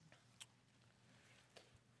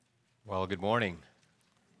Well, good morning.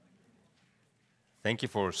 Thank you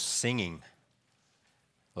for singing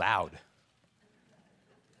loud.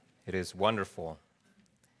 It is wonderful.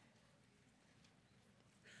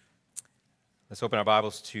 Let's open our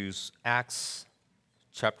Bibles to Acts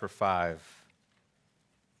chapter 5.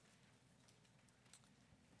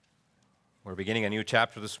 We're beginning a new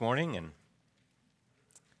chapter this morning, and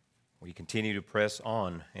we continue to press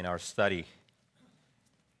on in our study.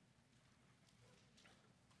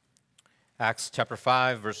 Acts chapter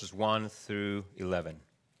 5, verses 1 through 11.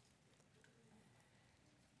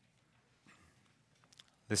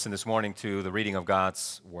 Listen this morning to the reading of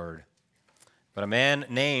God's word. But a man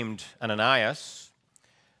named Ananias,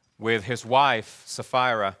 with his wife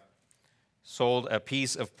Sapphira, sold a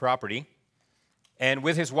piece of property, and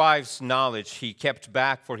with his wife's knowledge, he kept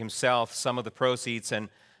back for himself some of the proceeds and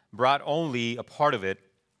brought only a part of it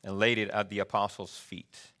and laid it at the apostles'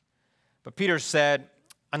 feet. But Peter said,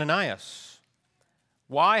 Ananias,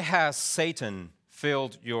 why has Satan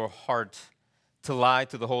filled your heart to lie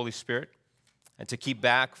to the Holy Spirit and to keep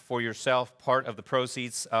back for yourself part of the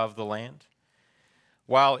proceeds of the land?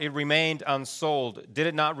 While it remained unsold, did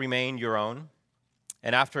it not remain your own?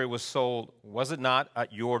 And after it was sold, was it not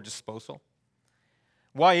at your disposal?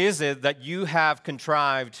 Why is it that you have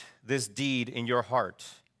contrived this deed in your heart?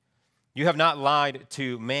 You have not lied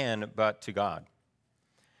to man, but to God.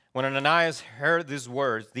 When Ananias heard these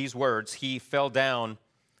words, he fell down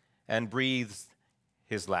and breathed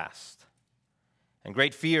his last. And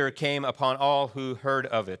great fear came upon all who heard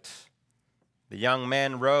of it. The young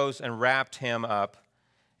man rose and wrapped him up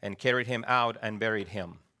and carried him out and buried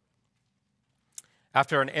him.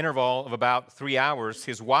 After an interval of about 3 hours,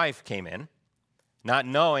 his wife came in, not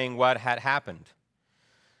knowing what had happened.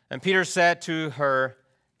 And Peter said to her,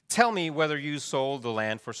 "Tell me whether you sold the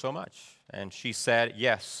land for so much." And she said,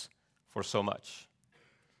 "Yes, for so much."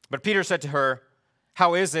 But Peter said to her,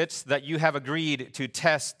 "How is it that you have agreed to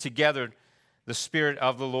test together the Spirit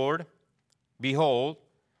of the Lord? Behold,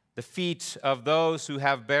 the feet of those who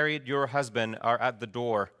have buried your husband are at the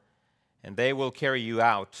door, and they will carry you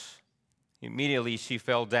out." Immediately she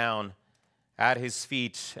fell down at his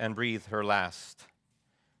feet and breathed her last.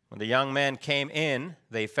 When the young men came in,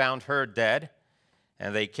 they found her dead,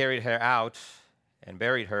 and they carried her out and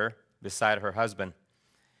buried her beside her husband.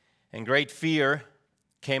 And great fear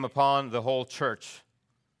came upon the whole church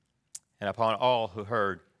and upon all who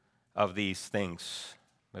heard of these things.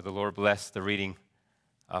 May the Lord bless the reading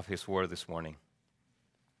of His word this morning.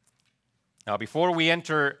 Now, before we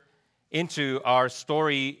enter into our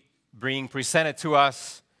story being presented to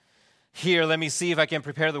us here, let me see if I can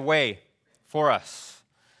prepare the way for us.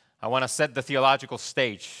 I want to set the theological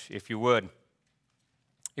stage, if you would.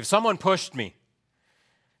 If someone pushed me,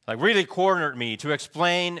 like really cornered me to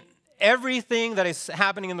explain everything that is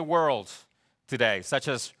happening in the world today, such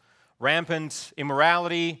as rampant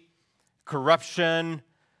immorality, corruption,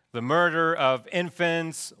 the murder of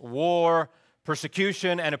infants, war,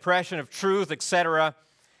 persecution and oppression of truth, etc.,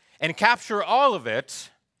 and capture all of it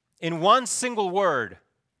in one single word,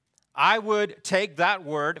 I would take that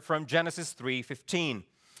word from Genesis 3:15.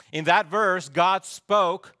 In that verse, God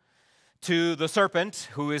spoke to the serpent,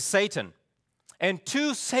 who is Satan. And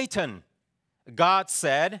to Satan, God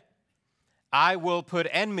said, "I will put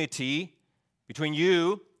enmity between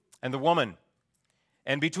you and the woman,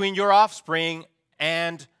 and between your offspring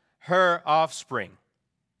and her offspring."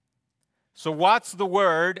 So what's the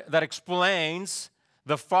word that explains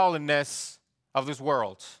the fallenness of this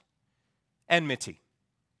world? Enmity.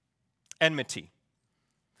 Enmity.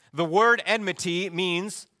 The word enmity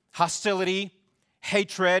means hostility,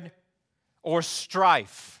 hatred, or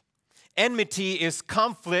strife. Enmity is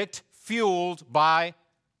conflict fueled by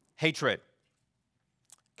hatred.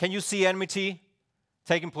 Can you see enmity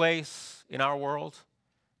taking place in our world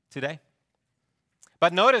today?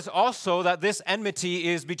 But notice also that this enmity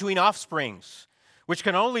is between offsprings, which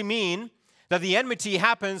can only mean that the enmity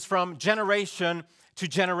happens from generation to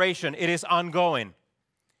generation. It is ongoing.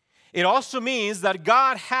 It also means that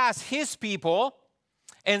God has His people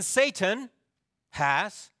and Satan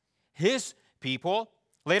has his people.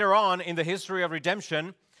 Later on in the history of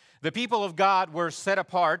redemption, the people of God were set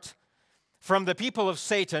apart from the people of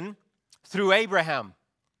Satan through Abraham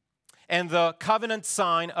and the covenant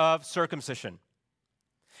sign of circumcision.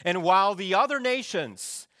 And while the other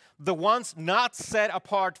nations, the ones not set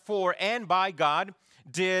apart for and by God,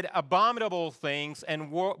 did abominable things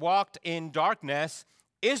and walked in darkness,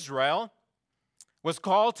 Israel was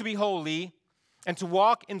called to be holy and to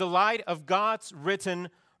walk in the light of God's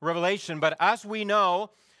written revelation. But as we know,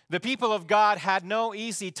 the people of God had no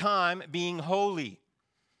easy time being holy.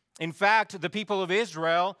 In fact, the people of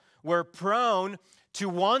Israel were prone to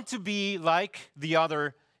want to be like the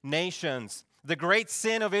other nations. The great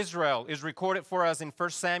sin of Israel is recorded for us in 1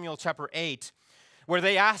 Samuel chapter 8, where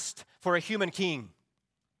they asked for a human king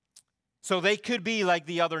so they could be like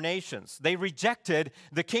the other nations. They rejected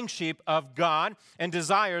the kingship of God and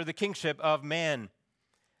desired the kingship of man.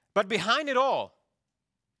 But behind it all,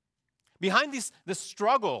 behind the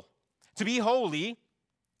struggle to be holy,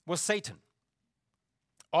 was Satan.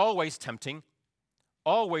 Always tempting,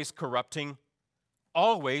 always corrupting,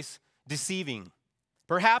 always deceiving.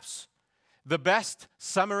 Perhaps the best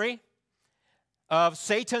summary of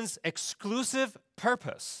Satan's exclusive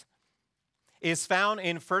purpose is found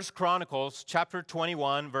in 1 Chronicles chapter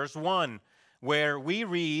 21, verse 1, where we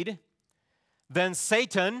read, "Then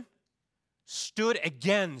Satan stood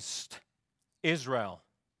against Israel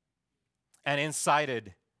and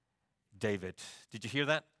incited David." Did you hear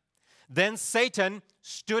that? Then Satan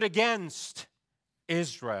stood against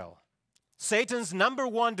Israel. Satan's number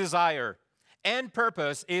one desire and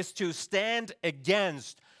purpose is to stand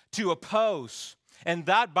against, to oppose. And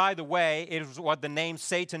that, by the way, is what the name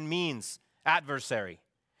Satan means, adversary.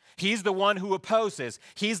 He's the one who opposes.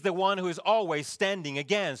 He's the one who is always standing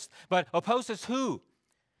against. But opposes who?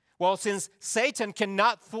 Well, since Satan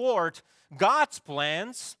cannot thwart God's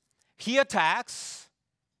plans, he attacks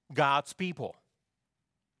God's people.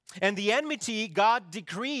 And the enmity God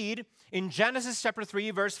decreed in Genesis chapter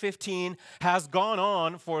 3, verse 15, has gone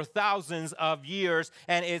on for thousands of years,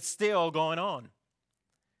 and it's still going on.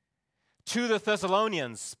 To the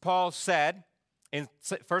Thessalonians, Paul said in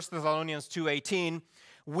 1 Thessalonians 2:18,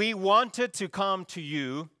 "We wanted to come to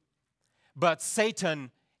you, but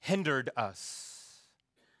Satan hindered us."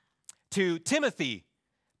 To Timothy,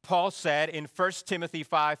 Paul said in 1 Timothy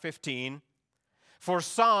 5:15, "For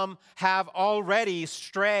some have already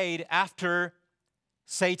strayed after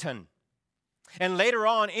Satan." And later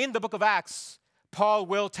on in the book of Acts, Paul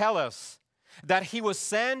will tell us that he was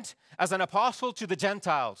sent as an apostle to the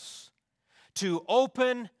Gentiles to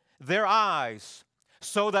open their eyes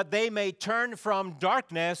so that they may turn from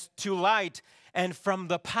darkness to light and from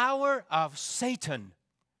the power of Satan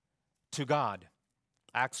to God.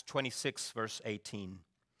 Acts 26, verse 18.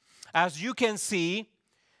 As you can see,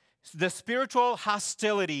 the spiritual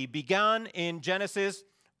hostility begun in Genesis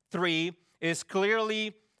 3 is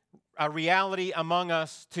clearly a reality among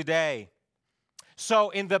us today. So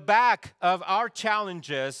in the back of our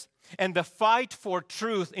challenges and the fight for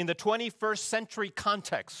truth in the 21st century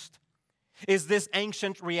context is this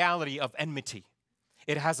ancient reality of enmity.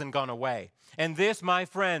 It hasn't gone away. And this, my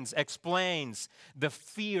friends, explains the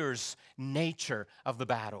fierce nature of the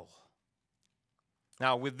battle.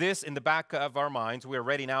 Now, with this in the back of our minds, we are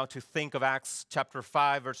ready now to think of Acts chapter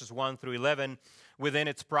 5, verses 1 through 11 within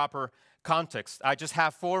its proper context. I just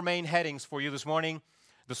have four main headings for you this morning: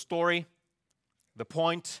 the story, the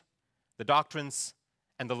point, the doctrines,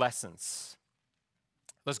 and the lessons.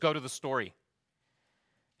 Let's go to the story.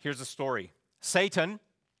 Here's the story. Satan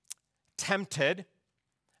tempted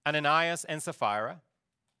Ananias and Sapphira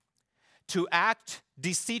to act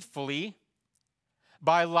deceitfully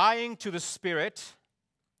by lying to the Spirit,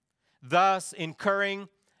 thus incurring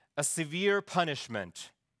a severe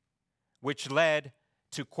punishment, which led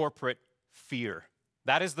to corporate fear.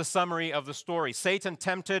 That is the summary of the story. Satan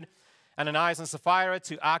tempted Ananias and Sapphira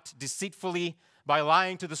to act deceitfully by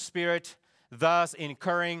lying to the Spirit, thus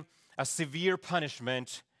incurring a severe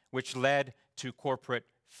punishment, which led to corporate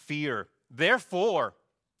fear. Therefore,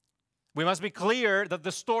 we must be clear that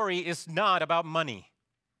the story is not about money.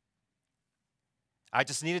 I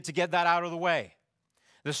just needed to get that out of the way.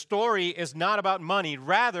 The story is not about money.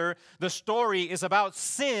 Rather, the story is about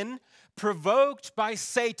sin provoked by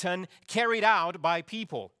Satan, carried out by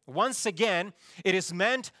people. Once again, it is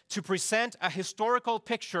meant to present a historical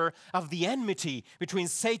picture of the enmity between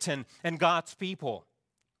Satan and God's people.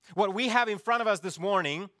 What we have in front of us this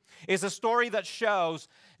morning is a story that shows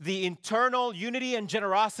the internal unity and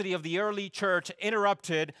generosity of the early church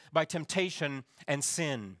interrupted by temptation and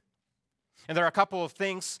sin. And there are a couple of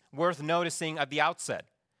things worth noticing at the outset.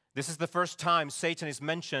 This is the first time Satan is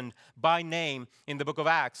mentioned by name in the book of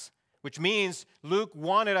Acts, which means Luke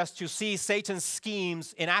wanted us to see Satan's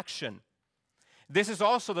schemes in action. This is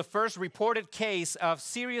also the first reported case of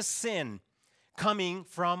serious sin coming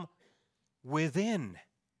from within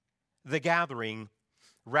the gathering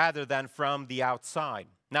rather than from the outside.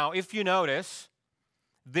 Now, if you notice,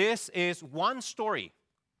 this is one story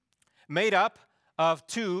made up of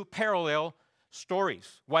two parallel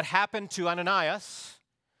stories. What happened to Ananias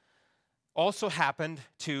also happened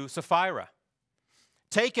to Sapphira.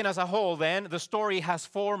 Taken as a whole, then, the story has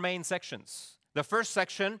four main sections. The first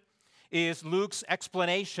section is Luke's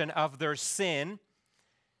explanation of their sin,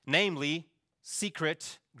 namely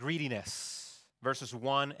secret greediness, verses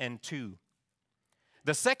 1 and 2.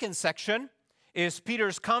 The second section is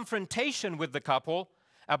Peter's confrontation with the couple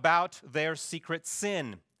about their secret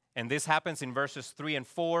sin. And this happens in verses 3 and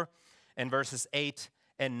 4 and verses 8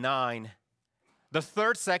 and 9. The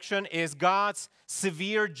third section is God's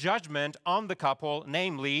severe judgment on the couple,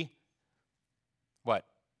 namely, what?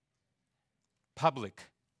 Public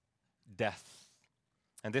death.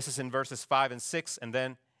 And this is in verses 5 and 6, and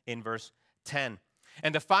then in verse 10.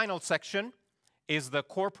 And the final section is the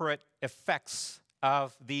corporate effects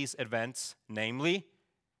of these events, namely,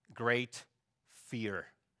 great fear.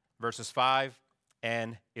 Verses 5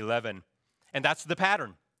 and 11. And that's the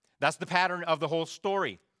pattern. That's the pattern of the whole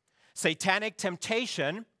story. Satanic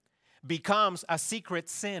temptation becomes a secret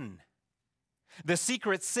sin. The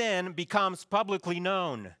secret sin becomes publicly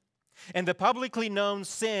known. And the publicly known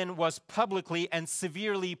sin was publicly and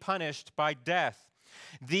severely punished by death.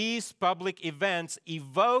 These public events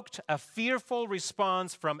evoked a fearful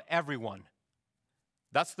response from everyone.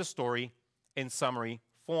 That's the story in summary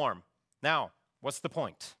form. Now, what's the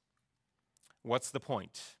point? What's the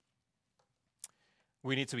point?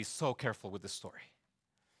 We need to be so careful with this story.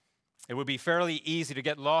 It would be fairly easy to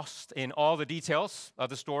get lost in all the details of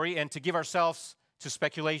the story and to give ourselves to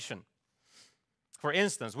speculation. For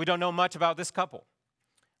instance, we don't know much about this couple.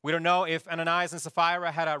 We don't know if Ananias and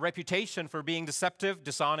Sapphira had a reputation for being deceptive,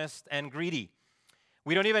 dishonest, and greedy.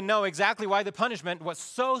 We don't even know exactly why the punishment was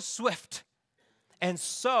so swift and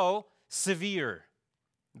so severe.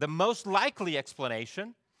 The most likely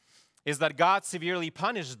explanation is that God severely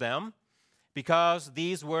punished them because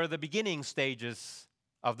these were the beginning stages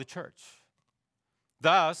of the church.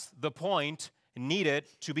 Thus, the point needed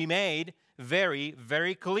to be made very,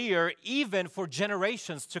 very clear, even for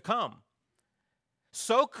generations to come.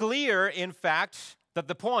 So clear, in fact, that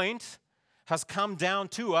the point has come down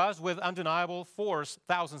to us with undeniable force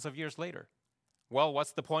thousands of years later. Well,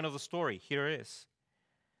 what's the point of the story? Here it is.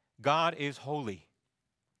 God is holy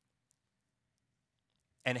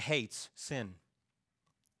and hates sin.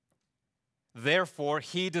 Therefore,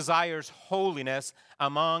 he desires holiness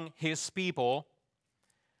among his people,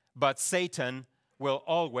 but Satan will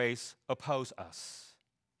always oppose us.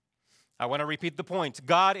 I want to repeat the point.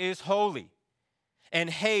 God is holy and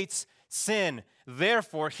hates sin.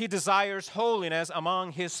 Therefore, he desires holiness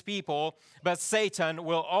among his people, but Satan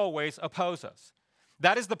will always oppose us.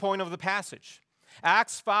 That is the point of the passage.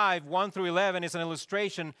 Acts 5, 1 through 11 is an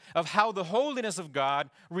illustration of how the holiness of God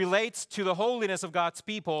relates to the holiness of God's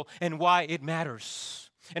people and why it matters.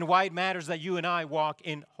 And why it matters that you and I walk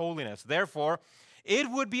in holiness. Therefore,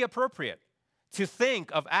 it would be appropriate to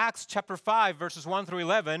think of Acts chapter 5, verses 1 through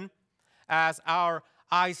 11 as our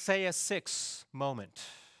Isaiah 6 moment.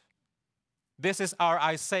 This is our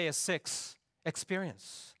Isaiah 6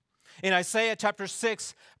 experience. In Isaiah chapter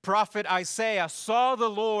 6, prophet Isaiah saw the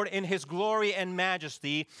Lord in his glory and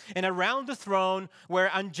majesty, and around the throne were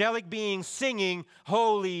angelic beings singing,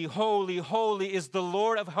 "Holy, holy, holy is the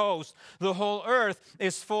Lord of hosts. The whole earth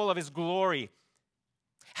is full of his glory."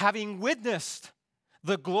 Having witnessed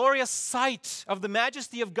the glorious sight of the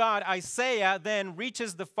majesty of God, Isaiah then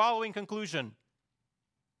reaches the following conclusion.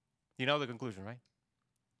 You know the conclusion, right?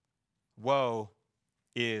 Woe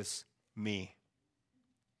is me.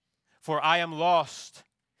 For I am lost.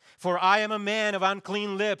 For I am a man of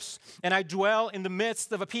unclean lips, and I dwell in the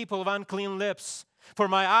midst of a people of unclean lips. For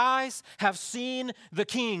my eyes have seen the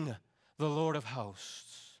King, the Lord of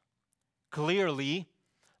hosts. Clearly,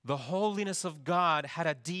 the holiness of God had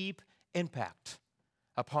a deep impact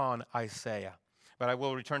upon Isaiah. But I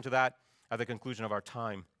will return to that at the conclusion of our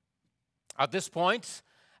time. At this point,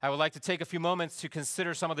 I would like to take a few moments to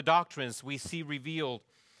consider some of the doctrines we see revealed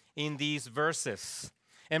in these verses.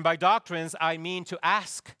 And by doctrines, I mean to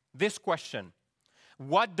ask this question: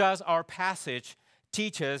 what does our passage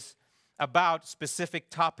teach us about specific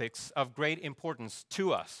topics of great importance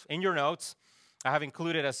to us? In your notes, I have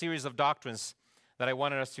included a series of doctrines that I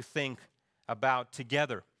wanted us to think about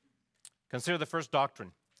together. Consider the first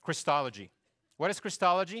doctrine, Christology. What is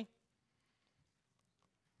Christology?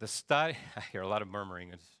 The study, I hear a lot of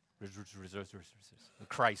murmuring.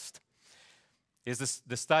 Christ is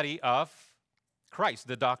the study of Christ,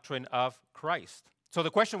 the doctrine of Christ. So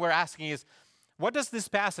the question we're asking is, what does this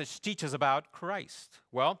passage teach us about Christ?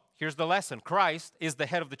 Well, here's the lesson. Christ is the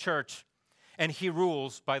head of the church, and he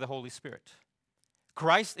rules by the Holy Spirit.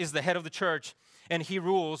 Christ is the head of the church, and he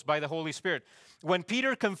rules by the Holy Spirit. When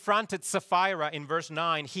Peter confronted Sapphira in verse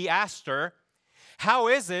 9, he asked her, "How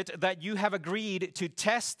is it that you have agreed to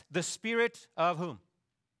test the Spirit of whom?"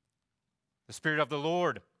 The Spirit of the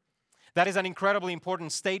Lord. That is an incredibly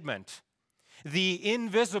important statement. The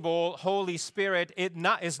invisible Holy Spirit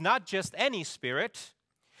is not just any spirit.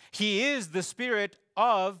 He is the Spirit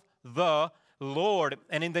of the Lord.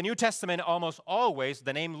 And in the New Testament, almost always,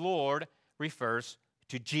 the name Lord refers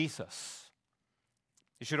to Jesus.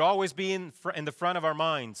 It should always be in the front of our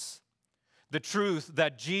minds the truth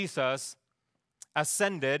that Jesus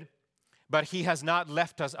ascended, but he has not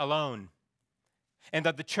left us alone, and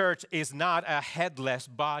that the church is not a headless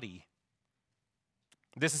body.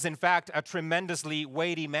 This is, in fact, a tremendously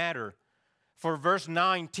weighty matter. For verse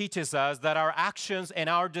 9 teaches us that our actions and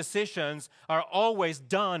our decisions are always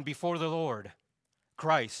done before the Lord,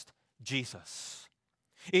 Christ Jesus.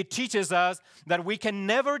 It teaches us that we can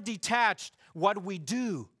never detach what we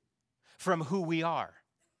do from who we are.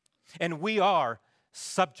 And we are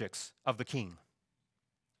subjects of the King.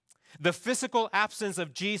 The physical absence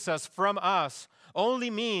of Jesus from us only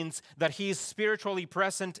means that he is spiritually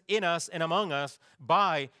present in us and among us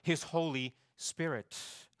by his Holy Spirit,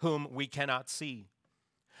 whom we cannot see.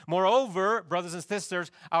 Moreover, brothers and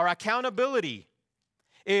sisters, our accountability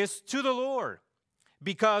is to the Lord,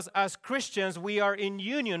 because as Christians, we are in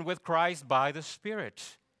union with Christ by the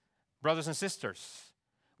Spirit. Brothers and sisters,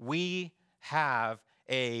 we have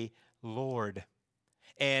a Lord,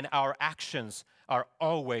 and our actions are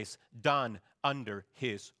always done under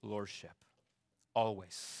his lordship.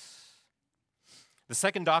 Always. The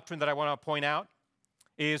second doctrine that I want to point out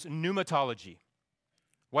is pneumatology.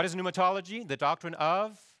 What is pneumatology? The doctrine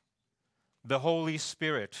of the Holy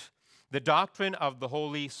Spirit. The doctrine of the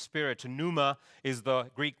Holy Spirit. Pneuma is the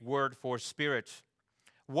Greek word for spirit.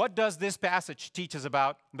 What does this passage teach us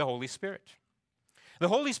about the Holy Spirit? The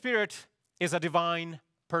Holy Spirit is a divine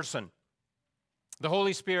person. The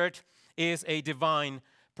Holy Spirit is a divine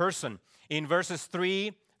person. In verses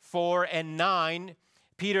 3, 4, and 9,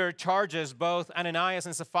 Peter charges both Ananias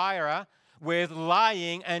and Sapphira with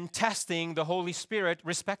lying and testing the Holy Spirit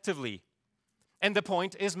respectively. And the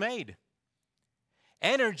point is made.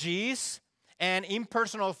 Energies and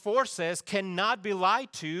impersonal forces cannot be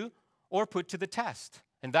lied to or put to the test.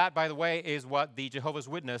 And that, by the way, is what the Jehovah's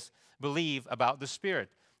Witnesses believe about the Spirit,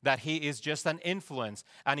 that he is just an influence,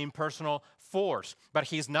 an impersonal force. But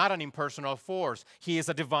he is not an impersonal force. He is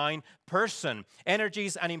a divine person.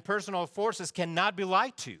 Energies and impersonal forces cannot be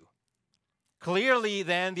lied to. Clearly,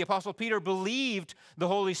 then, the Apostle Peter believed the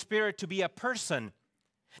Holy Spirit to be a person,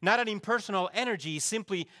 not an impersonal energy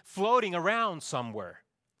simply floating around somewhere.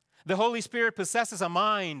 The Holy Spirit possesses a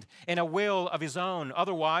mind and a will of his own.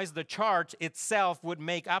 Otherwise, the charge itself would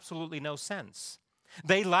make absolutely no sense.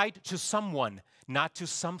 They lied to someone, not to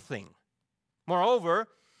something. Moreover,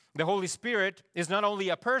 the Holy Spirit is not only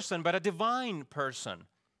a person, but a divine person.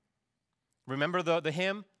 Remember the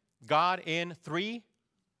hymn, God in three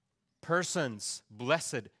persons,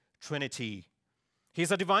 blessed Trinity.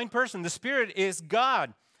 He's a divine person. The Spirit is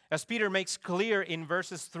God, as Peter makes clear in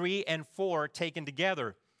verses 3 and 4 taken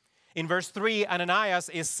together. In verse 3, Ananias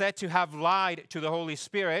is said to have lied to the Holy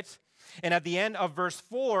Spirit. And at the end of verse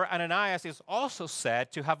 4, Ananias is also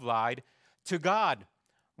said to have lied to God.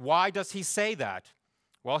 Why does he say that?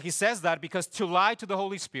 Well, he says that because to lie to the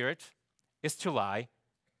Holy Spirit is to lie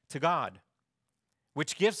to God,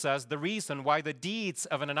 which gives us the reason why the deeds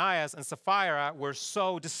of Ananias and Sapphira were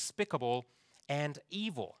so despicable and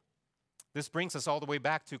evil. This brings us all the way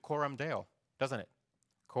back to Coram Deo, doesn't it?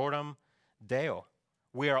 Coram Deo.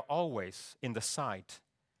 We are always in the sight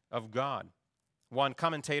of God. One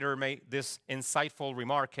commentator made this insightful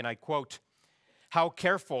remark, and I quote, "How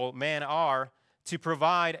careful men are to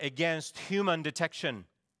provide against human detection,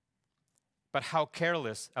 but how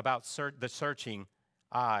careless about the searching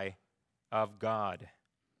eye of God."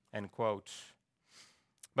 End quote.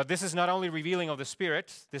 But this is not only revealing of the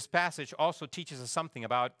Spirit. This passage also teaches us something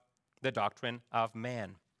about the doctrine of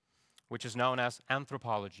man, which is known as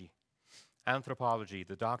anthropology. Anthropology,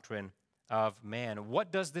 the doctrine of man.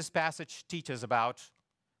 What does this passage teach us about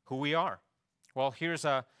who we are? Well, here's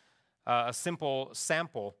a simple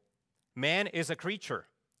sample. Man is a creature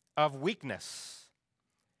of weakness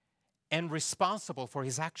and responsible for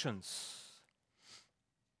his actions.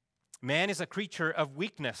 Man is a creature of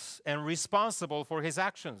weakness and responsible for his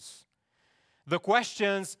actions. The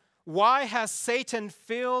questions, why has Satan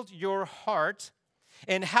filled your heart,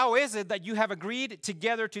 and how is it that you have agreed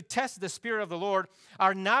together to test the Spirit of the Lord,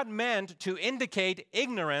 are not meant to indicate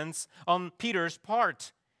ignorance on Peter's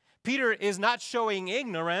part. Peter is not showing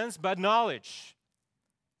ignorance, but knowledge.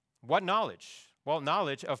 What knowledge? Well,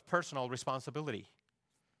 knowledge of personal responsibility.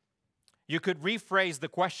 You could rephrase the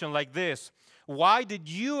question like this: why did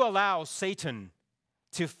you allow Satan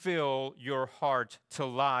to fill your heart to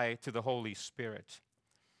lie to the Holy Spirit?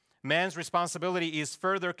 Man's responsibility is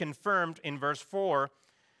further confirmed in verse 4,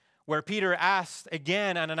 where Peter asked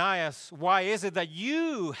again Ananias, why is it that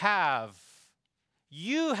you have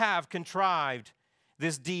contrived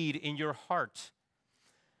this deed in your heart?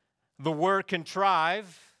 The word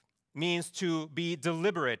contrive means to be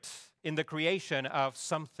deliberate in the creation of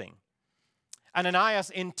something. Ananias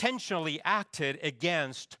intentionally acted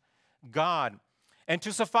against God. And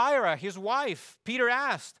to Sapphira, his wife, Peter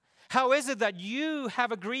asked, how is it that you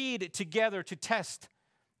have agreed together to test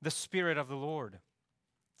the Spirit of the Lord?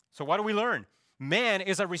 So what do we learn? Man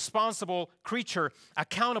is a responsible creature,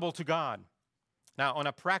 accountable to God. Now, on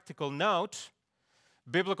a practical note,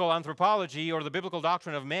 biblical anthropology, or the biblical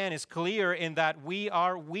doctrine of man, is clear in that we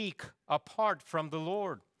are weak apart from the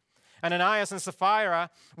Lord. Ananias and Sapphira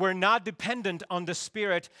were not dependent on the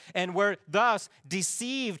Spirit and were thus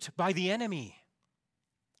deceived by the enemy.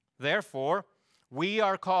 Therefore, we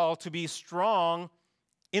are called to be strong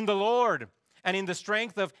in the Lord and in the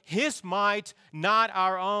strength of His might, not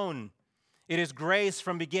our own. It is grace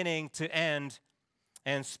from beginning to end.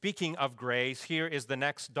 And speaking of grace, here is the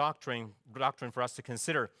next doctrine for us to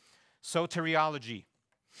consider. Soteriology.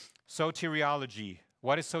 Soteriology.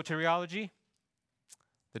 What is soteriology?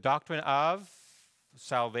 The doctrine of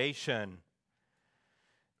salvation.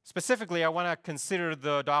 Specifically, I want to consider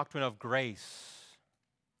the doctrine of grace.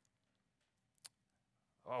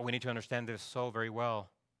 Oh, we need to understand this so very well.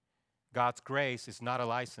 God's grace is not a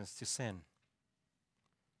license to sin.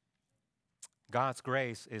 God's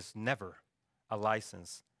grace is never a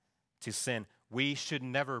license to sin. We should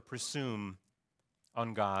never presume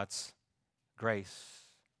on God's grace.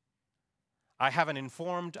 I have an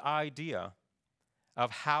informed idea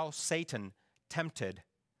of how Satan tempted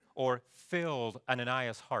or filled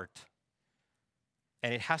Ananias' heart.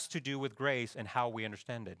 And it has to do with grace and how we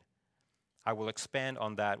understand it. I will expand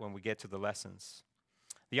on that when we get to the lessons.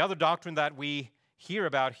 The other doctrine that we hear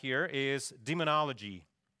about here is demonology.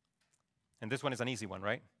 And this one is an easy one,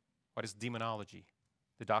 right? What is demonology?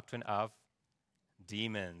 The doctrine of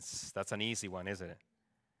demons. That's an easy one, isn't it?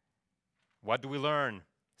 What do we learn?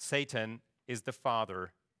 Satan is the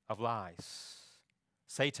father of lies.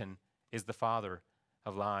 Satan is the father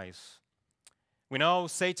of lies. We know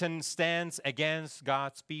Satan stands against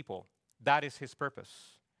God's people. That is his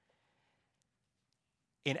purpose.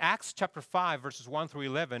 In Acts chapter 5, verses 1 through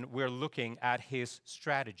 11, we're looking at his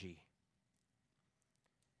strategy.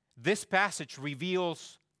 This passage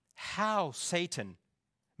reveals how Satan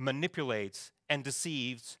manipulates and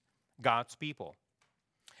deceives God's people.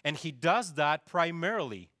 And he does that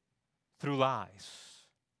primarily through lies.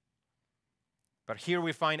 But here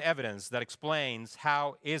we find evidence that explains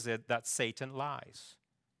how is it that Satan lies.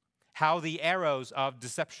 How the arrows of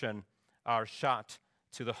deception are shot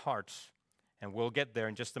to the heart. And we'll get there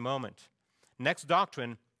in just a moment. Next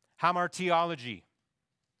doctrine, hamartiology.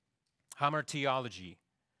 Hamartiology.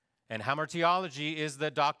 And hamartiology is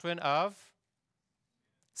the doctrine of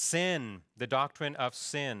sin. The doctrine of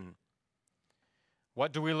sin.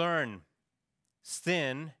 What do we learn?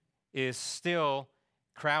 Sin is still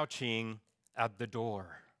crouching at the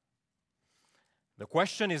door. The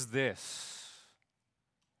question is this: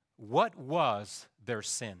 what was their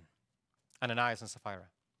sin? Ananias and Sapphira.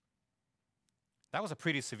 That was a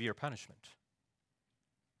pretty severe punishment.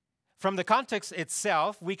 From the context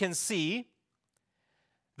itself, we can see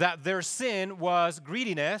that their sin was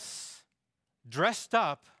greediness dressed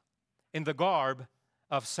up in the garb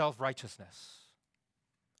of self-righteousness.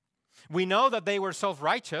 We know that they were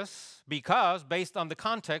self-righteous because, based on the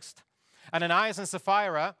context, Ananias and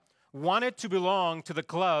Sapphira wanted to belong to the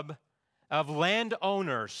club of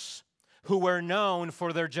landowners who were known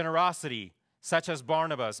for their generosity, such as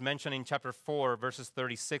Barnabas, mentioned in chapter 4, verses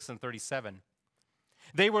 36 and 37.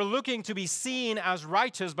 They were looking to be seen as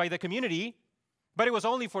righteous by the community, but it was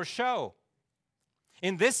only for show.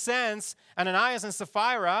 In this sense, Ananias and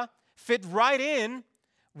Sapphira fit right in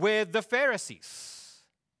with the Pharisees,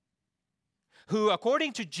 who,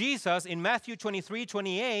 according to Jesus in Matthew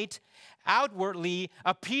 23:28, outwardly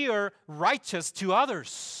appear righteous to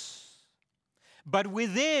others, but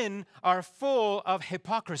within are full of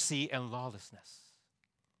hypocrisy and lawlessness.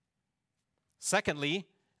 Secondly,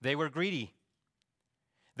 they were greedy.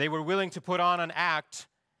 They were willing to put on an act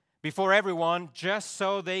before everyone just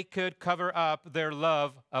so they could cover up their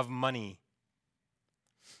love of money.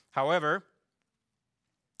 However,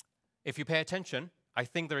 if you pay attention, I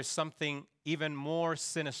think there is something even more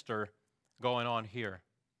sinister going on here.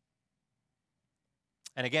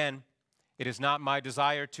 And again, it is not my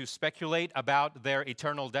desire to speculate about their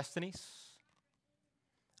eternal destinies.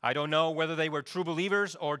 I don't know whether they were true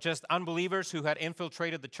believers or just unbelievers who had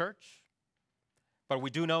infiltrated the church. But we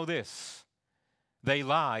do know this. They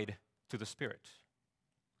lied to the Spirit.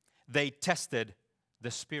 They tested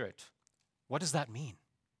the Spirit. What does that mean?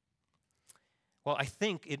 Well, I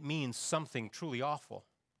think it means something truly awful.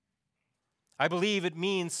 I believe it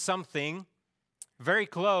means something very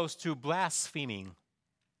close to blaspheming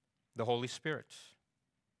the Holy Spirit.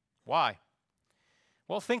 Why?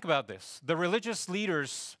 Well, think about this. The religious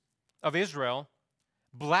leaders of Israel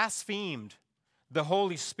blasphemed the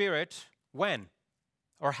Holy Spirit when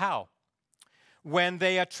or how? When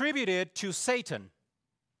they attributed to Satan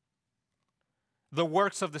the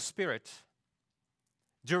works of the Spirit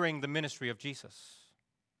during the ministry of Jesus.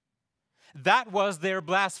 That was their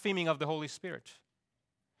blaspheming of the Holy Spirit.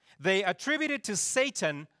 They attributed to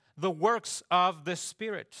Satan the works of the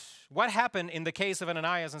Spirit. What happened in the case of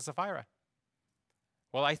Ananias and Sapphira?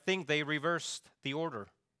 Well, I think they reversed the order.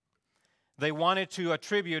 They wanted to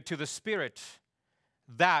attribute to the Spirit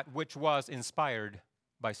that which was inspired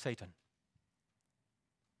by Satan.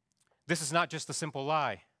 This is not just a simple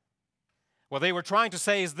lie. What they were trying to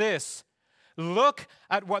say is this: look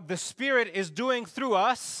at what the Spirit is doing through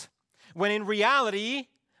us, when in reality,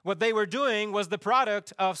 what they were doing was the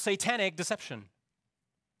product of satanic deception.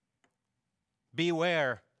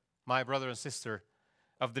 Beware, my brother and sister,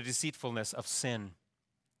 of the deceitfulness of sin.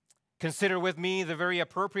 Consider with me the very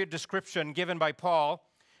appropriate description given by Paul,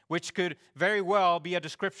 which could very well be a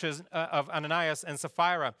description of Ananias and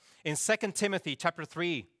Sapphira. In 2 Timothy chapter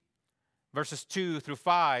 3, verses 2 through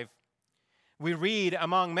 5, we read,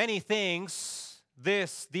 among many things,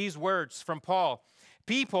 these words from Paul: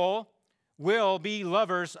 people will be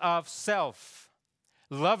lovers of self,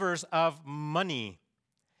 lovers of money,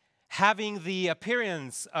 having the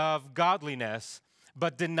appearance of godliness,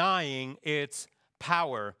 but denying its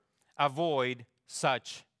power. Avoid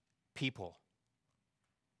such people.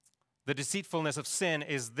 The deceitfulness of sin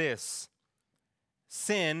is this: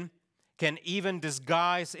 sin can even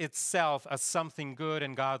disguise itself as something good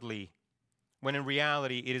and godly, when in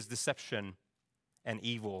reality it is deception and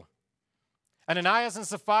evil. Ananias and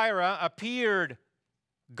Sapphira appeared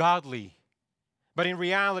godly, but in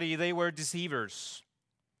reality they were deceivers.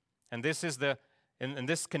 And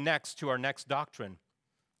this connects to our next doctrine,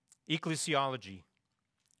 ecclesiology.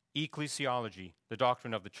 Ecclesiology, the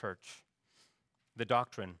doctrine of the church. The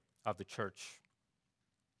doctrine of the church.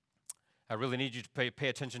 I really need you to pay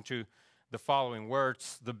attention to the following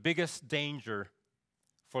words. The biggest danger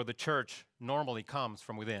for the church normally comes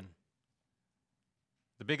from within.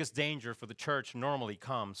 The biggest danger for the church normally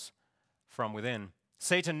comes from within.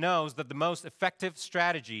 Satan knows that the most effective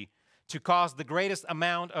strategy to cause the greatest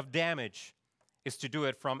amount of damage is to do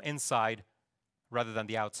it from inside rather than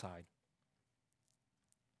the outside.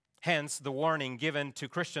 Hence, the warning given to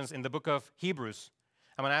Christians in the book of Hebrews.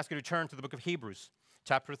 I'm going to ask you to turn to the book of Hebrews,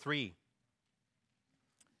 chapter 3.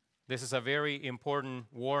 This is a very important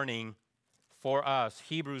warning for us.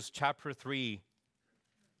 Hebrews chapter 3,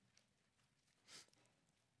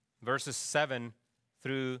 verses 7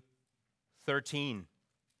 through 13.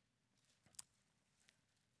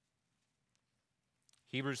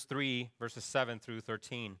 Hebrews 3, verses 7 through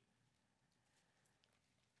 13.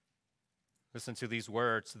 Listen to these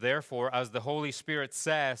words. Therefore, as the Holy Spirit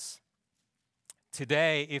says,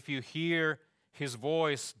 today, if you hear His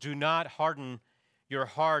voice, do not harden your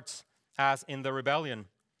hearts as in the rebellion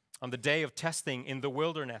on the day of testing in the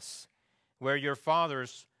wilderness, where your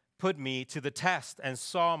fathers put me to the test and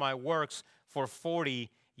saw my works for 40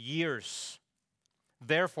 years.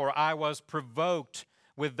 Therefore, I was provoked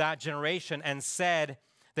with that generation and said,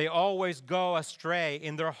 they always go astray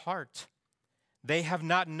in their heart. They have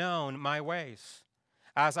not known my ways.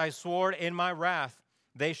 As I swore in my wrath,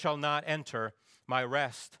 they shall not enter my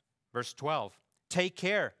rest. Verse 12. Take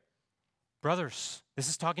care, brothers. This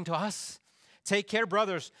is talking to us. Take care,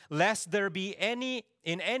 brothers, lest there be in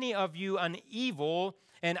any of you an evil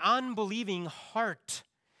and unbelieving heart,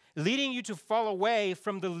 leading you to fall away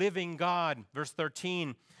from the living God. Verse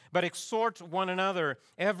 13. But exhort one another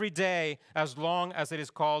every day, as long as it is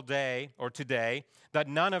called day or today, that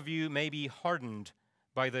none of you may be hardened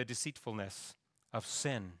by the deceitfulness of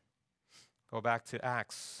sin. Go back to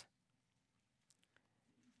Acts.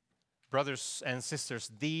 Brothers and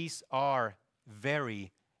sisters, these are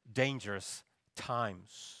very dangerous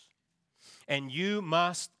times. And you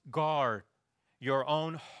must guard your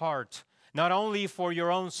own heart, not only for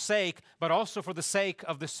your own sake, but also for the sake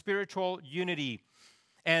of the spiritual unity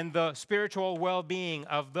and the spiritual well-being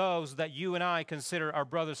of those that you and I consider our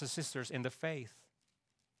brothers and sisters in the faith.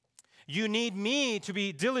 You need me to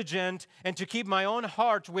be diligent and to keep my own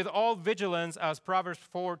heart with all vigilance, as Proverbs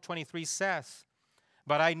 4:23 says.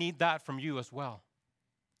 But I need that from you as well.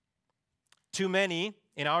 Too many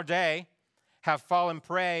in our day have fallen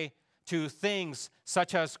prey to things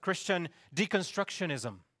such as Christian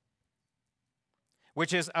deconstructionism,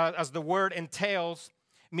 which is, as the word entails,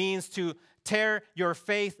 means to tear your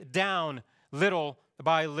faith down little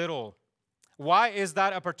by little. Why is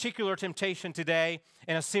that a particular temptation today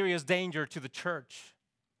and a serious danger to the church?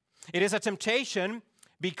 It is a temptation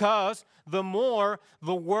because the more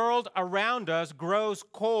the world around us grows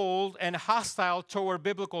cold and hostile toward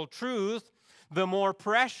biblical truth, the more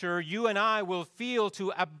pressure you and I will feel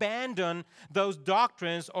to abandon those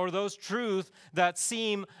doctrines or those truths that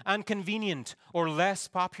seem inconvenient or less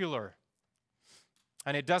popular.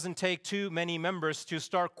 And it doesn't take too many members to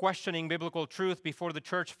start questioning biblical truth before the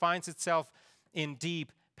church finds itself in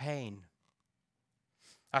deep pain.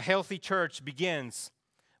 A healthy church begins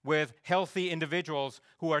with healthy individuals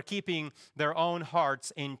who are keeping their own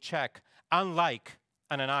hearts in check, unlike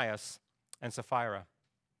Ananias and Sapphira.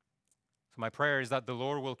 So my prayer is that the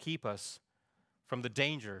Lord will keep us from the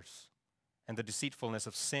dangers and the deceitfulness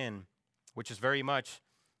of sin, which is very much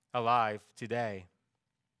alive today.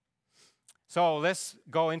 So let's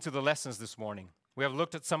go into the lessons this morning. We have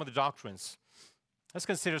looked at some of the doctrines. Let's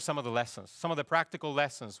consider some of the lessons, some of the practical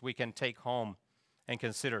lessons we can take home and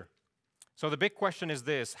consider. So the big question is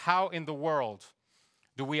this: how in the world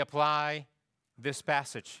do we apply this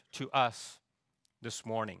passage to us this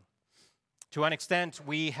morning? To an extent,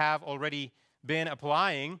 we have already been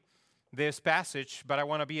applying this passage, but I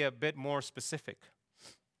want to be a bit more specific.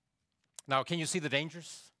 Now, can you see the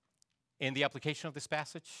dangers in the application of this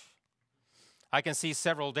passage? I can see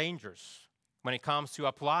several dangers when it comes to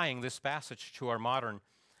applying this passage to our modern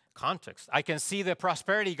context. I can see the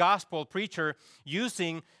prosperity gospel preacher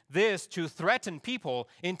using this to threaten people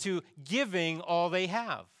into giving all they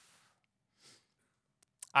have.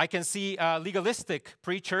 I can see a legalistic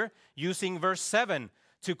preacher using verse 7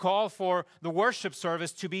 to call for the worship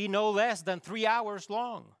service to be no less than 3 hours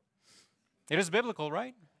long. It is biblical,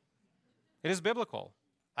 right? It is biblical.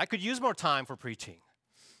 I could use more time for preaching.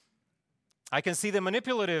 I can see the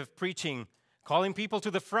manipulative preaching, calling people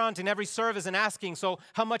to the front in every service and asking, so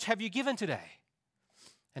how much have you given today?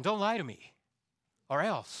 And don't lie to me, or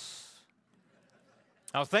else.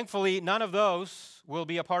 Now, thankfully, none of those will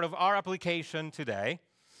be a part of our application today.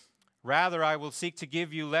 Rather, I will seek to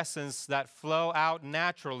give you lessons that flow out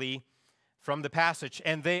naturally from the passage,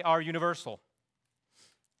 and they are universal.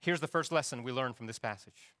 Here's the first lesson we learn from this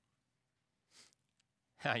passage.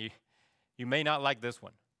 You may not like this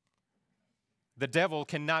one. The devil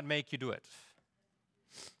cannot make you do it.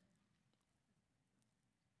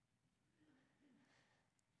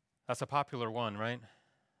 That's a popular one, right?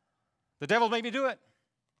 The devil made me do it.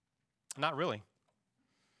 Not really.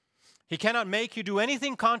 He cannot make you do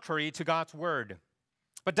anything contrary to God's word.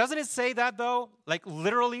 But doesn't it say that though? Like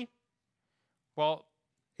literally? Well,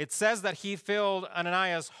 it says that he filled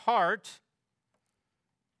Ananias' heart,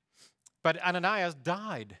 but Ananias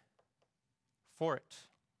died for it.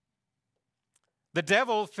 The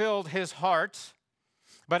devil filled his heart,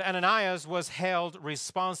 but Ananias was held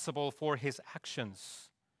responsible for his actions.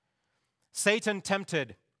 Satan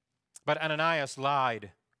tempted, but Ananias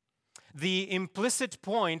lied. The implicit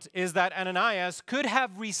point is that Ananias could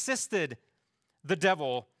have resisted the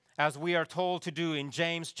devil, as we are told to do in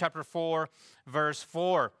James chapter 4, verse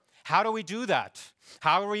 4. How do we do that?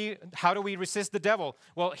 How do we resist the devil?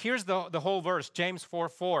 Well, here's the whole verse, James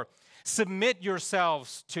 4:4. Submit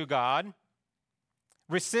yourselves to God,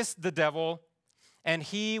 resist the devil, and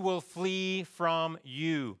he will flee from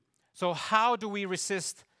you. So how do we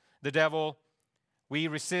resist the devil? We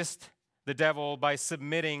resist the devil by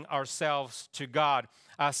submitting ourselves to God.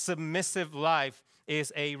 A submissive life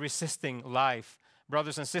is a resisting life.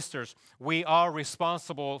 Brothers and sisters, we are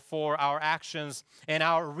responsible for our actions and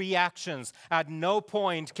our reactions. At no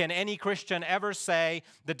point can any Christian ever say,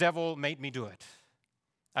 the devil made me do it.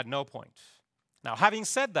 At no point. Now, having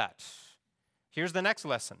said that, here's the next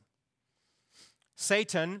lesson.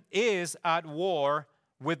 Satan is at war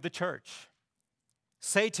with the church.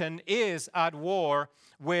 Satan is at war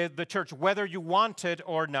with the church. Whether you want it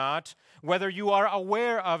or not, whether you are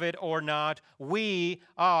aware of it or not, we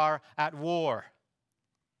are at war.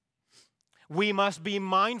 We must be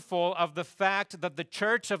mindful of the fact that the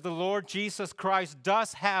church of the Lord Jesus Christ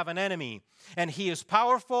does have an enemy. And he is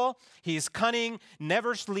powerful, he is cunning,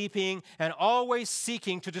 never sleeping, and always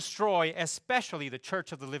seeking to destroy, especially the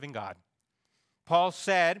church of the living God. Paul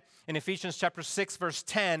said in Ephesians chapter 6, verse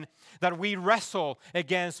 10, that we wrestle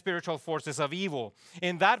against spiritual forces of evil.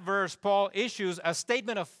 In that verse, Paul issues a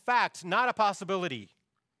statement of fact, not a possibility.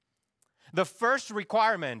 The first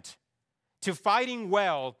requirement to fighting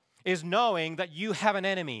well is knowing that you have an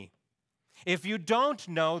enemy. If you don't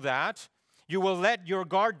know that, you will let your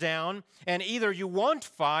guard down, and either you won't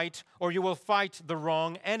fight or you will fight the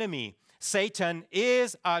wrong enemy. Satan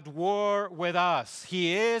is at war with us.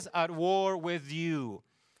 He is at war with you.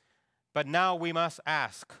 But now we must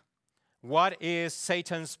ask, what is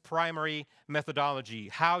Satan's primary methodology?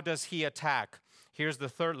 How does he attack? Here's the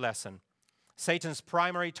third lesson. Satan's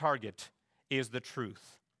primary target is the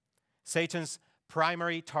truth. Satan's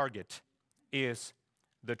primary target is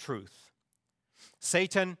the truth.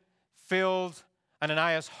 Satan filled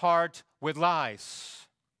Ananias' heart with lies,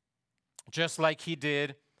 just like he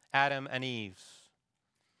did Adam and Eve's.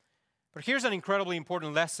 But here's an incredibly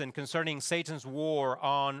important lesson concerning Satan's war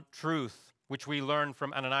on truth, which we learn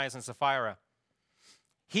from Ananias and Sapphira.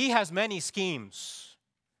 He has many schemes,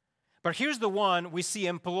 but here's the one we see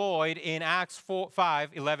employed in Acts 1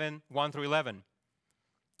 through 11.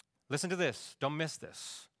 Listen to this. Don't miss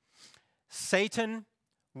this. Satan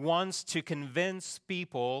wants to convince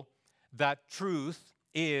people that truth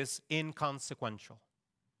is inconsequential.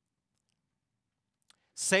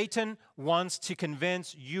 Satan wants to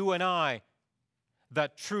convince you and I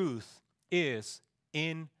that truth is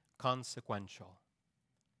inconsequential.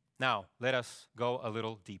 Now, let us go a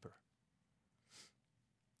little deeper.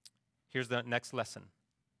 Here's the next lesson.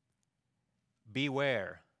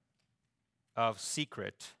 Beware of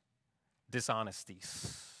secret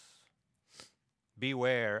dishonesties.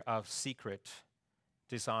 Beware of secret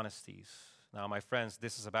dishonesties. Now, my friends,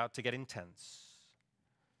 this is about to get intense.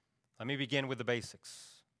 Let me begin with the basics.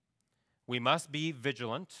 We must be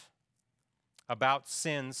vigilant about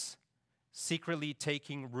sins secretly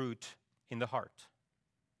taking root in the heart.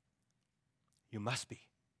 You must be.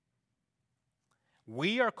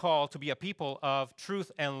 We are called to be a people of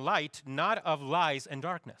truth and light, not of lies and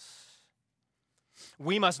darkness.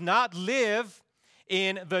 We must not live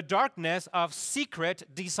in the darkness of secret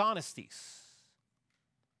dishonesties.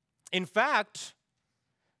 In fact,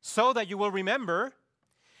 so that you will remember,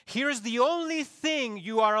 here's the only thing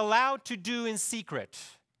you are allowed to do in secret.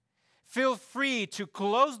 Feel free to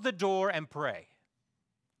close the door and pray.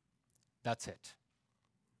 That's it.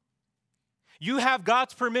 You have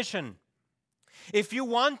God's permission. If you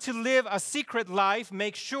want to live a secret life,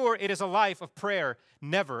 make sure it is a life of prayer,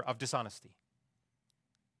 never of dishonesty.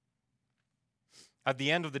 At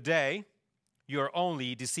the end of the day, you are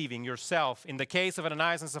only deceiving yourself. In the case of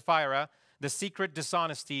Ananias and Sapphira, the secret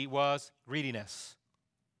dishonesty was greediness.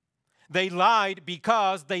 They lied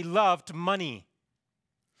because they loved money.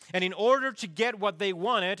 And in order to get what they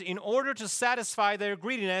wanted, in order to satisfy their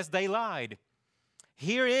greediness, they lied.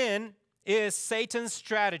 Herein is Satan's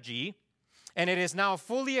strategy, and it is now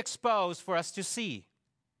fully exposed for us to see.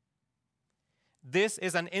 This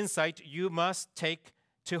is an insight you must take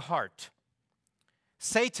to heart.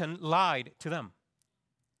 Satan lied to them.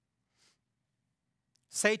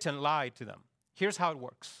 Satan lied to them. Here's how it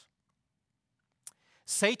works.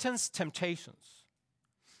 Satan's temptations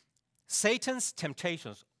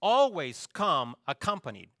always come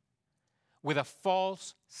accompanied with a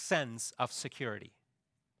false sense of security.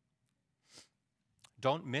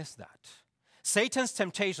 Don't miss that. Satan's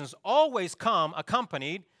temptations always come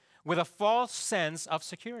accompanied with a false sense of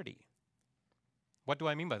security. What do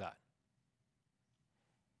I mean by that?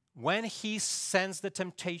 When he sends the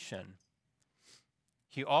temptation,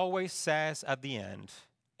 he always says at the end,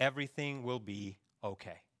 everything will be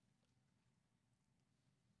okay.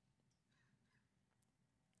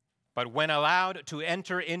 But when allowed to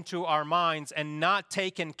enter into our minds and not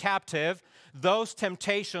taken captive, those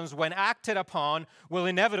temptations, when acted upon, will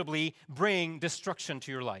inevitably bring destruction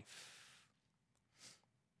to your life.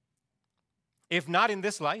 If not in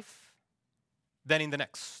this life, then in the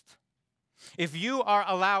next. If you are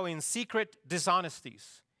allowing secret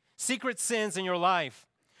dishonesties, secret sins in your life,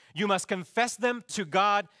 you must confess them to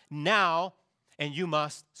God now, and you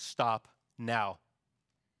must stop now.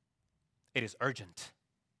 It is urgent.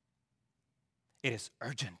 It is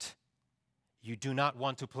urgent. You do not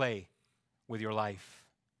want to play with your life.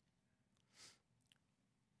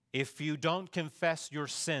 If you don't confess your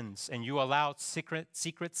sins and you allow secret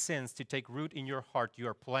sins to take root in your heart, you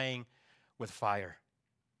are playing with fire.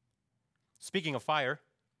 Speaking of fire,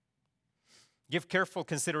 give careful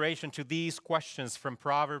consideration to these questions from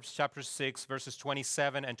Proverbs chapter 6, verses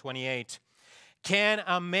 27 and 28. Can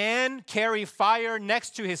a man carry fire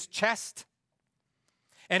next to his chest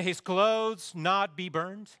and his clothes not be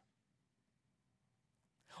burned?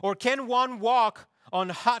 Or can one walk on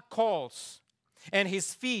hot coals and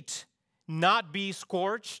his feet not be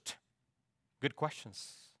scorched? Good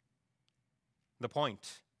questions. The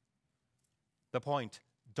point.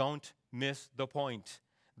 Don't miss the point.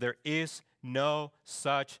 There is no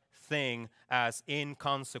such thing as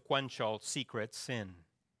inconsequential secret sin.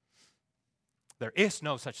 There is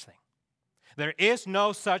no such thing. There is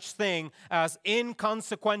no such thing as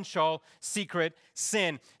inconsequential secret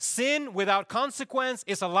sin. Sin without consequence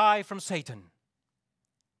is a lie from Satan.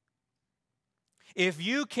 If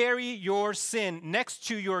you carry your sin next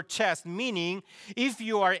to your chest, meaning if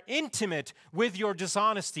you are intimate with your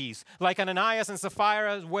dishonesties, like Ananias and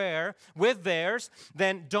Sapphira were with theirs,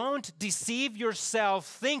 then don't deceive yourself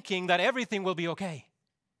thinking that everything will be okay.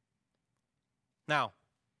 Now,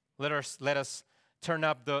 let us turn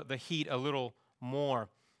up the heat a little more,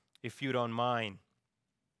 if you don't mind.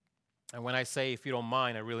 And when I say if you don't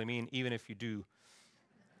mind, I really mean even if you do,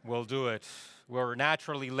 we'll do it. We're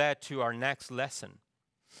naturally led to our next lesson.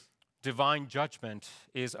 Divine judgment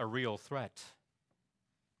is a real threat.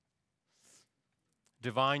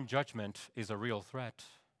 Divine judgment is a real threat.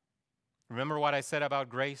 Remember what I said about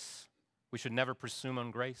grace? We should never presume on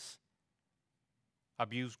grace,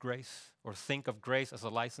 abuse grace, or think of grace as a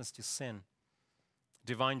license to sin.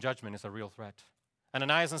 Divine judgment is a real threat.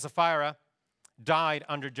 Ananias and Sapphira died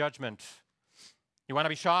under judgment. You want to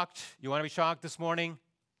be shocked? You want to be shocked this morning?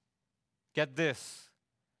 Get this.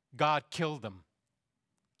 God killed them.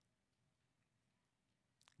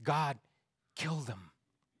 God killed them.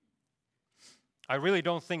 I really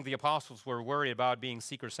don't think the apostles were worried about being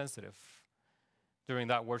seeker sensitive during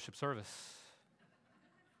that worship service.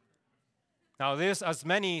 Now this, as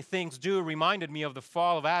many things do, reminded me of the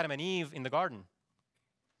fall of Adam and Eve in the garden.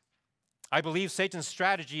 I believe Satan's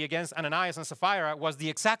strategy against Ananias and Sapphira was the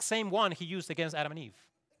exact same one he used against Adam and Eve.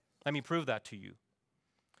 Let me prove that to you.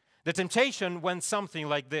 The temptation went something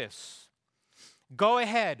like this. Go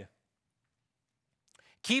ahead.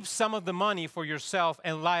 Keep some of the money for yourself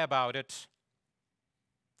and lie about it.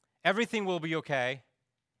 Everything will be okay.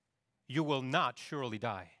 You will not surely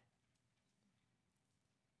die.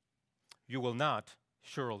 You will not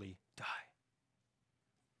surely die.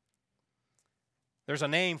 There's a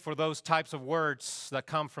name for those types of words that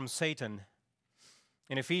come from Satan.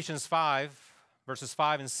 In Ephesians 5, verses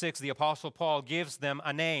 5 and 6, the Apostle Paul gives them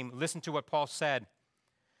a name. Listen to what Paul said.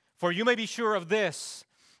 For you may be sure of this,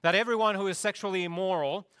 that everyone who is sexually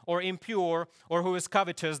immoral or impure or who is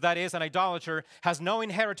covetous, that is, an idolater, has no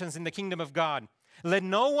inheritance in the kingdom of God. Let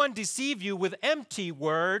no one deceive you with empty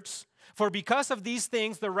words, for because of these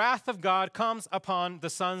things the wrath of God comes upon the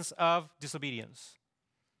sons of disobedience.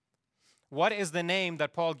 What is the name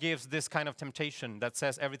that Paul gives this kind of temptation that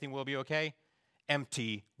says everything will be okay?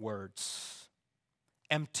 Empty words.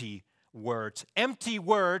 Empty words. Empty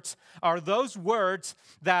words are those words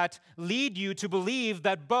that lead you to believe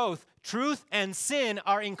that both truth and sin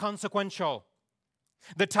are inconsequential.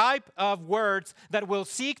 The type of words that will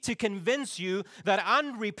seek to convince you that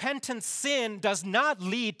unrepentant sin does not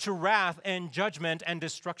lead to wrath and judgment and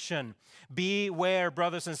destruction. Beware,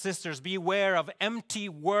 brothers and sisters, beware of empty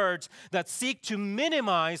words that seek to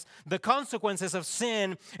minimize the consequences of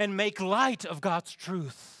sin and make light of God's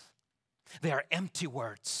truth. They are empty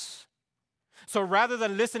words. So rather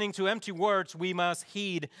than listening to empty words, we must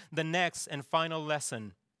heed the next and final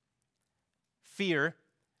lesson. Fear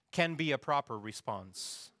can be a proper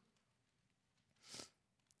response.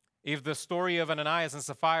 If the story of Ananias and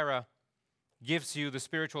Sapphira gives you the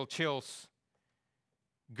spiritual chills,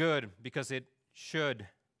 good, because it should.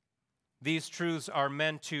 These truths are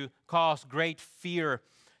meant to cause great fear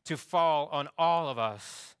to fall on all of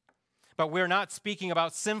us. But we're not speaking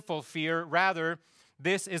about sinful fear. Rather,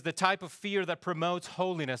 this is the type of fear that promotes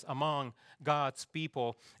holiness among God's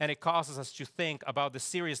people. And it causes us to think about the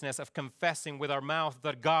seriousness of confessing with our mouth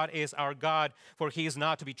that God is our God, for He is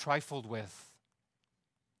not to be trifled with.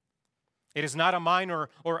 It is not a minor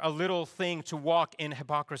or a little thing to walk in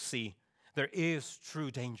hypocrisy. There is true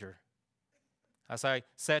danger. As I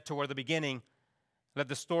said toward the beginning, let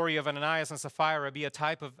the story of Ananias and Sapphira be a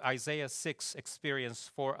type of Isaiah 6 experience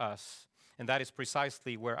for us. And that is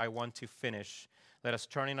precisely where I want to finish. Let us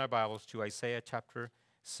turn in our Bibles to Isaiah chapter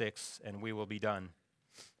 6, and we will be done.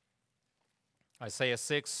 Isaiah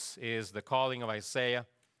 6 is the calling of Isaiah.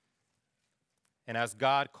 And as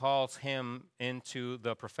God calls him into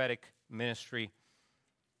the prophetic ministry,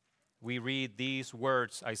 we read these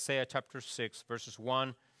words, Isaiah chapter 6, verses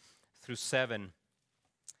 1 through 7.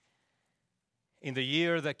 In the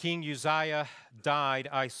year that King Uzziah died,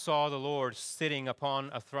 I saw the Lord sitting upon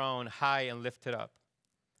a throne high and lifted up,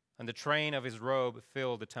 and the train of his robe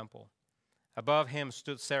filled the temple. Above him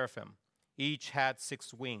stood seraphim. Each had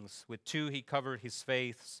 6 wings. With 2 he covered his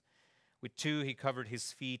face, with 2 he covered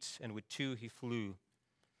his feet, and with 2 he flew.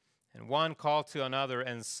 And one called to another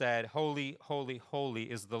and said, Holy, holy, holy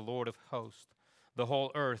is the Lord of hosts. The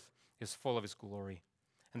whole earth is full of his glory.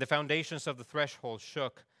 And the foundations of the threshold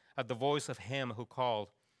shook at the voice of him who called,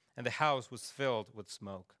 and the house was filled with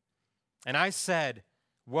smoke. And I said,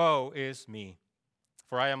 Woe is me,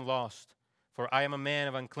 for I am lost, for I am a man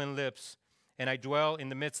of unclean lips, and I dwell in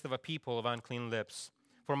the midst of a people of unclean lips.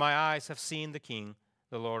 For my eyes have seen the King,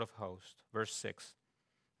 the Lord of hosts. Verse 6.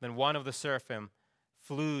 Then one of the seraphim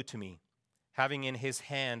flew to me, having in his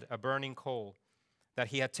hand a burning coal that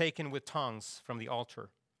he had taken with tongs from the altar.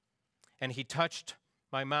 And he touched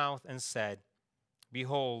my mouth and said,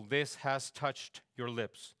 Behold, this has touched your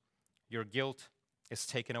lips. Your guilt is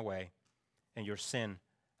taken away, and your sin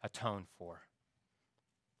atoned for.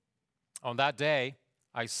 On that day,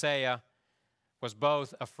 Isaiah was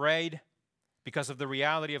both afraid because of the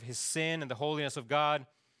reality of his sin and the holiness of God,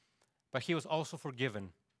 but he was also forgiven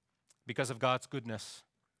because of God's goodness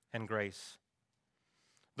and grace.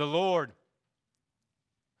 The Lord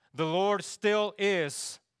still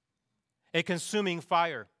is a consuming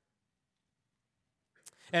fire,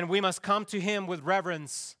 and we must come to him with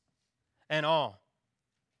reverence and awe.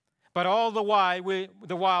 But all the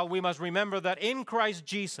while we must remember that in Christ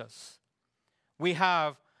Jesus we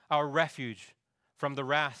have our refuge from the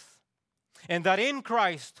wrath, and that in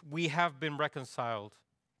Christ we have been reconciled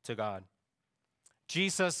to God.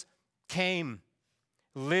 Jesus came,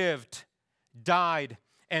 lived, died,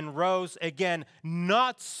 and rose again,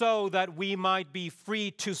 not so that we might be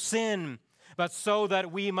free to sin, but so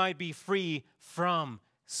that we might be free from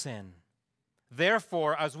sin.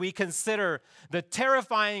 Therefore, as we consider the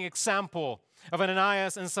terrifying example of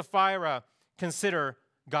Ananias and Sapphira, consider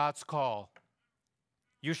God's call.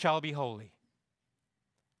 You shall be holy,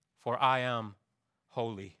 for I am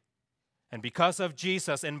holy. And because of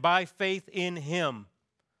Jesus and by faith in him,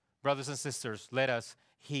 brothers and sisters, let us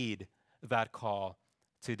heed that call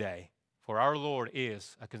today. For our Lord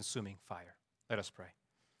is a consuming fire. Let us pray.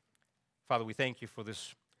 Father, we thank you for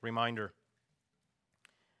this reminder.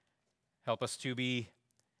 Help us to be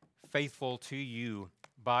faithful to you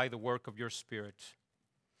by the work of your Spirit.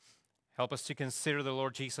 Help us to consider the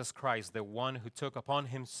Lord Jesus Christ, the one who took upon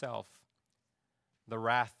himself the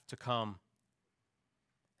wrath to come.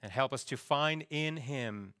 And help us to find in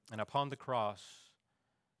him and upon the cross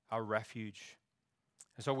our refuge.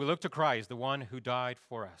 And so we look to Christ, the one who died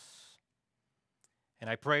for us. And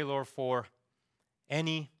I pray, Lord, for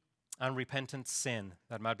any unrepentant sin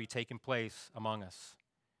that might be taking place among us.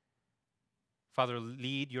 Father,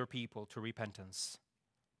 lead your people to repentance.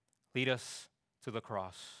 Lead us to the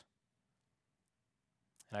cross.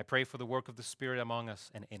 And I pray for the work of the Spirit among us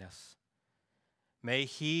and in us. May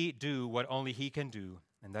he do what only he can do,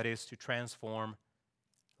 and that is to transform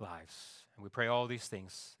lives. And we pray all these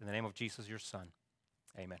things in the name of Jesus, your Son.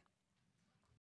 Amen.